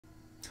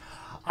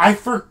I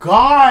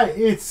forgot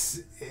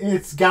it's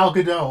Gal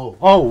Gadot.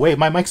 Oh wait,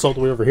 my mic's all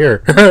the way over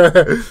here.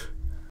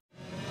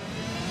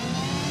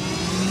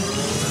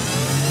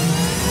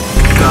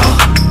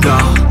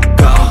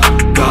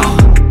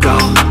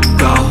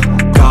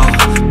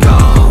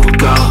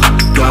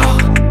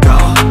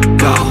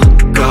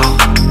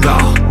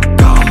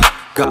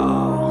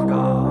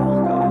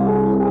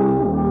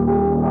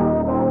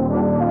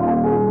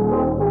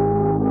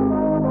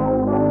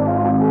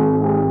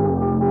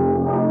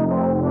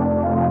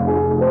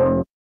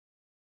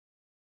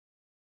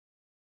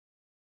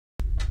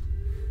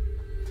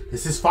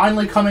 This is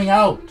finally coming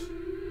out.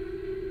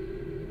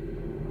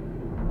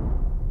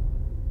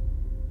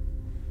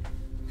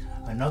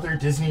 Another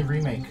Disney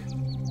remake.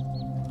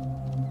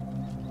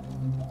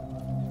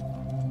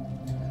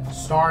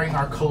 Starring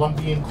our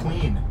Colombian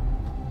queen.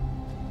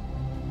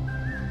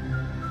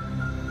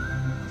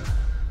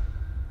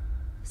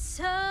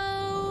 So,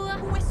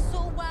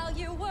 whistle while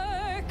you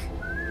work.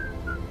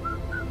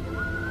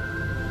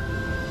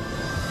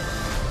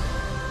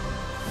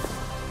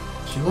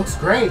 She looks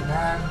great,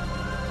 man.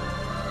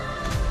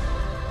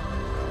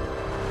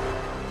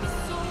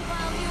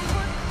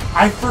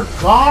 I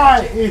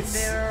forgot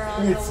it's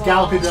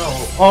Gal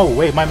Gadot. Oh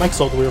wait, my mic's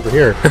all the way over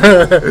here.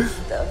 The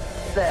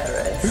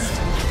fairest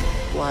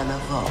one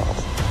of all.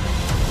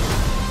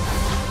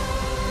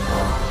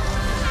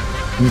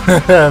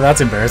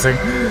 That's embarrassing.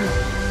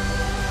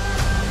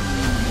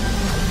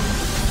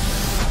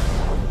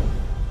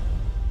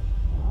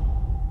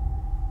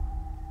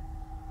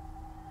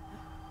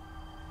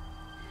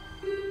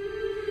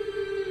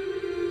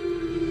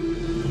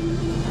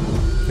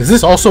 Is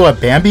this also a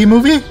Bambi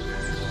movie?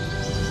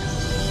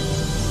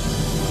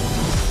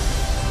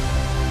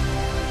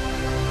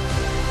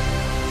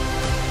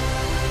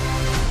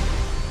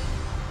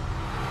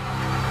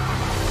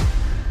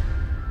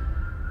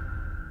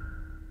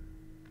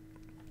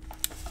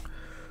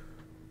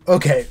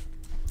 Okay,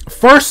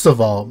 first of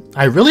all,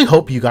 I really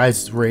hope you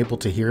guys were able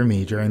to hear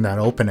me during that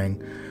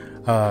opening,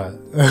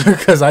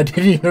 because I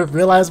didn't even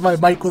realize my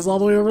mic was all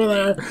the way over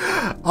there.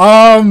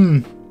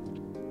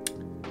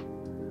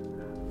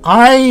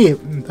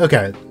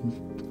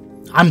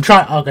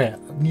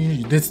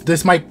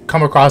 This might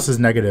come across as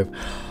negative.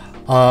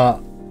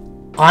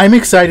 I'm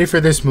excited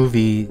for this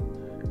movie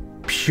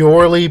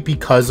purely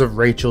because of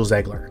Rachel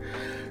Zegler.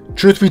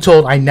 Truth be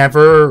told, I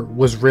never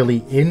was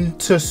really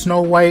into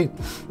Snow White.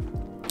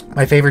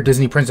 My favorite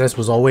Disney princess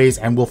was always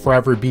and will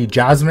forever be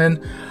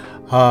Jasmine.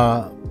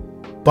 But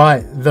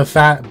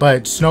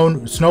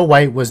Snow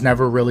White was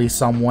never really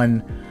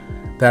someone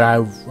that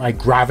I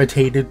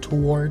gravitated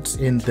towards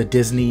in the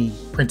Disney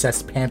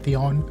princess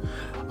pantheon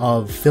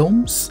of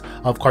films,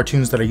 of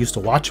cartoons that I used to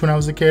watch when I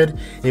was a kid.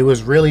 It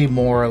was really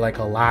more like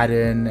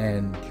Aladdin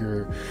and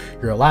your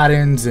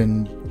Aladdins,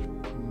 and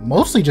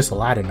mostly just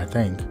Aladdin, I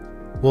think.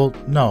 Well,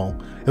 no.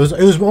 It was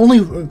only,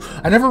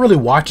 I never really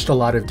watched a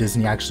lot of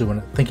Disney actually when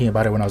thinking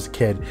about it when I was a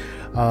kid.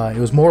 It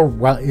was more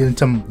well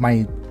into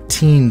my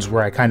teens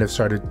where I kind of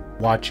started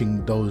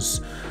watching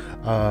those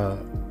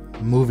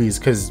movies,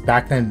 because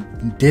back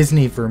then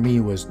Disney for me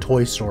was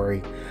Toy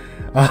Story.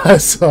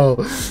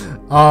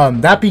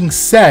 That being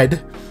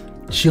said,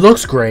 she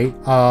looks great,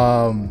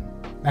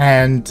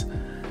 and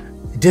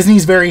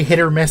Disney's very hit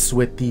or miss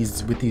with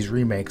these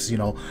remakes. You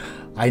know,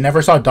 I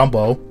never saw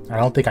Dumbo. I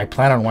don't think I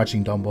plan on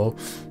watching Dumbo.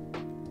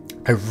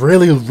 I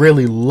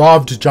really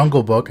loved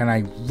Jungle Book, and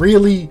I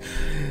really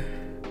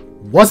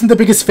wasn't the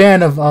biggest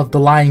fan of the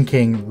Lion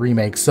King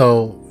remake.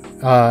 So,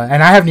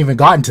 and I haven't even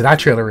gotten to that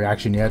trailer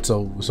reaction yet.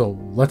 So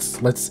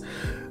let's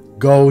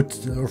go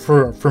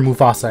for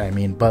Mufasa. I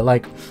mean, but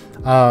like,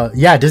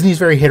 yeah, Disney's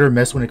very hit or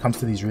miss when it comes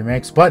to these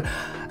remakes. But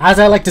as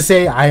I like to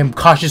say, I am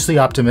cautiously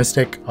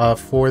optimistic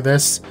for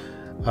this.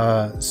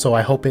 So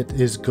I hope it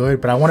is good.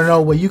 But I want to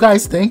know what you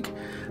guys think.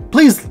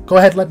 Please go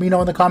ahead and let me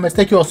know in the comments.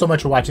 Thank you all so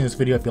much for watching this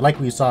video. If you like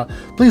what you saw,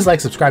 please like,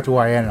 subscribe to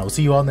YN, and I will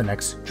see you all in the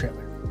next trailer.